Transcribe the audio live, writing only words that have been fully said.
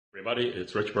Everybody,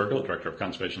 it's Rich Bergl, Director of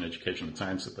Conservation Education and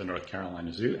Science at the North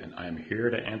Carolina Zoo, and I'm here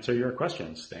to answer your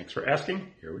questions. Thanks for asking.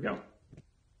 Here we go.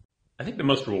 I think the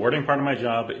most rewarding part of my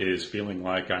job is feeling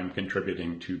like I'm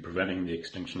contributing to preventing the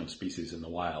extinction of species in the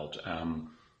wild.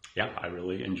 I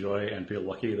really enjoy and feel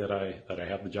lucky that I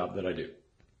have the job that I do.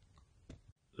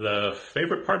 The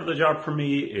favorite part of the job for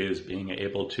me is being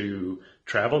able to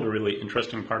travel to really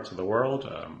interesting parts of the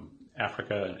world,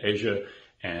 Africa and Asia,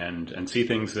 and see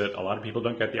things that a lot of people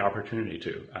don't get the opportunity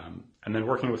to. And then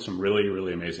working with some really,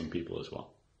 really amazing people as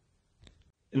well.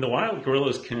 In the wild,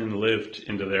 gorillas can live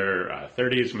into their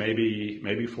 30s, maybe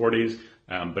 40s,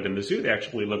 but in the zoo they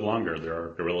actually live longer. There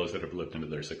are gorillas that have lived into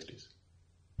their 60s.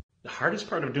 The hardest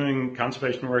part of doing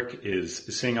conservation work is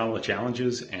seeing all the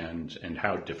challenges and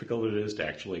how difficult it is to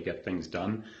actually get things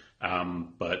done.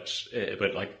 But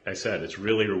like I said, it's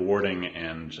really rewarding,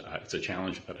 and it's a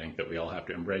challenge that I think that we all have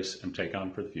to embrace and take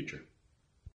on for the future.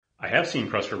 I have seen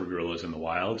cross-river gorillas in the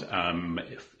wild.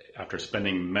 After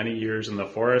spending many years in the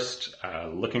forest,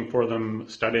 looking for them,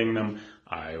 studying them,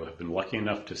 I have been lucky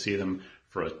enough to see them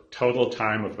for a total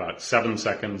time of about 7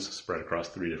 seconds spread across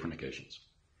 3 different occasions.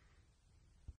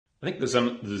 I think the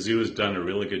zoo has done a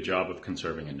really good job of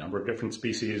conserving a number of different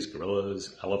species,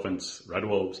 gorillas, elephants, red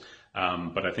wolves,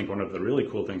 but I think one of the really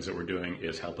cool things that we're doing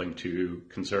is helping to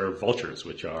conserve vultures,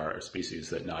 which are a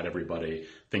species that not everybody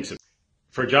thinks of.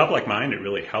 For a job like mine, it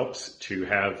really helps to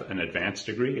have an advanced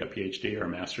degree, a PhD or a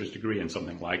master's degree in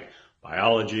something like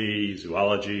biology,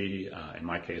 zoology, in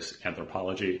my case,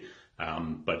 anthropology,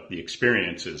 but the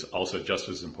experience is also just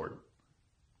as important.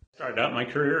 I started out my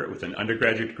career with an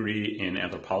undergraduate degree in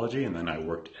anthropology, and then I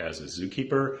worked as a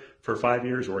zookeeper for 5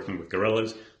 years working with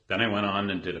gorillas. Then I went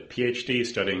on and did a PhD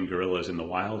studying gorillas in the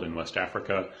wild in West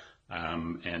Africa,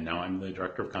 and now I'm the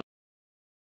Director of Conservation.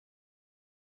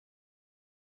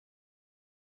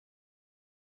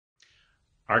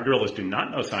 Our gorillas do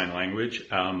not know sign language,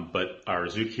 but our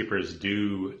zookeepers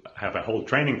do have a whole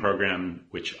training program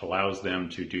which allows them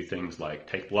to do things like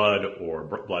take blood or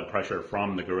blood pressure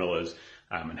from the gorillas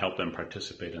and help them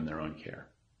participate in their own care.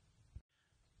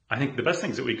 I think the best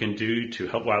things that we can do to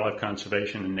help wildlife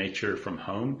conservation and nature from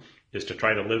home is to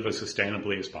try to live as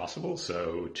sustainably as possible.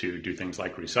 So to do things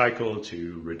like recycle,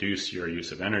 to reduce your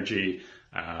use of energy,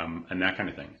 and that kind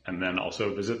of thing. And then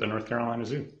also visit the North Carolina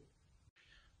Zoo.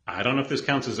 I don't know if this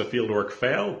counts as a fieldwork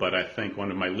fail, but I think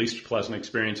one of my least pleasant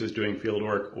experiences doing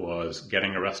fieldwork was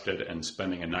getting arrested and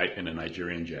spending a night in a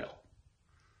Nigerian jail.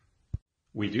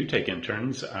 We do take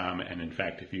interns, and in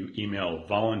fact, if you email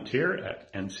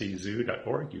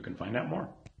volunteer@nczoo.org, you can find out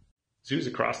more. Zoos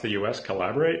across the U.S.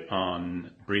 collaborate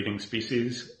on breeding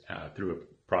species through a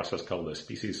process called the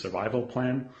Species Survival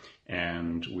Plan,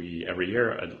 and every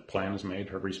year a plan is made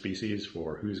for every species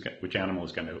for which animal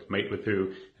is going to mate with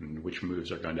who and which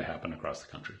moves are going to happen across the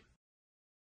country.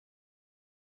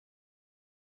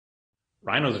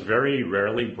 Rhinos very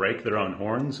rarely break their own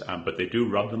horns, but they do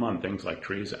rub them on things like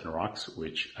trees and rocks,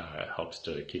 which helps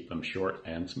to keep them short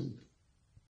and smooth.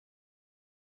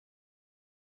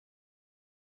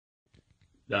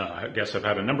 I guess I've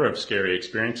had a number of scary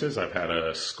experiences. I've had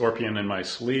a scorpion in my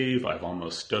sleeve. I've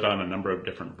almost stood on a number of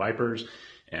different vipers,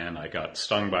 and I got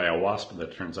stung by a wasp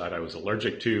that turns out I was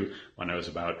allergic to when I was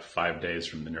about 5 days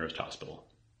from the nearest hospital.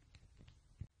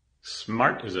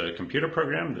 SMART is a computer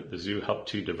program that the zoo helped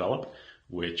to develop,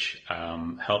 which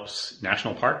helps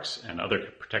national parks and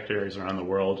other protected areas around the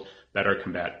world better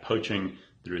combat poaching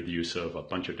through the use of a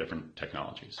bunch of different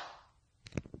technologies.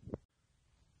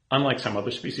 Unlike some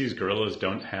other species, gorillas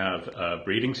don't have a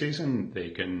breeding season. They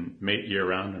can mate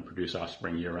year-round and produce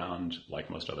offspring year-round like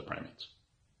most other primates.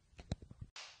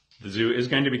 The zoo is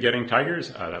going to be getting tigers.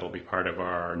 That'll be part of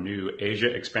our new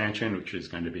Asia expansion, which is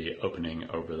going to be opening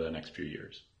over the next few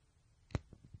years.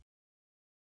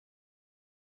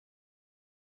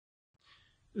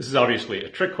 This is obviously a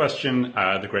trick question.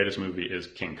 The greatest movie is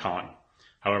King Kong.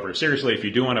 However, seriously, if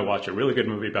you do want to watch a really good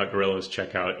movie about gorillas,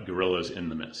 check out Gorillas in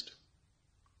the Mist.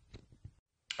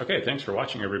 Okay, thanks for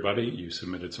watching, everybody. You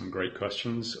submitted some great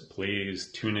questions. Please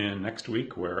tune in next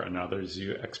week where another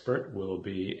zoo expert will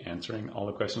be answering all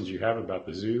the questions you have about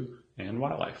the zoo and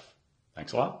wildlife.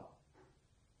 Thanks a lot.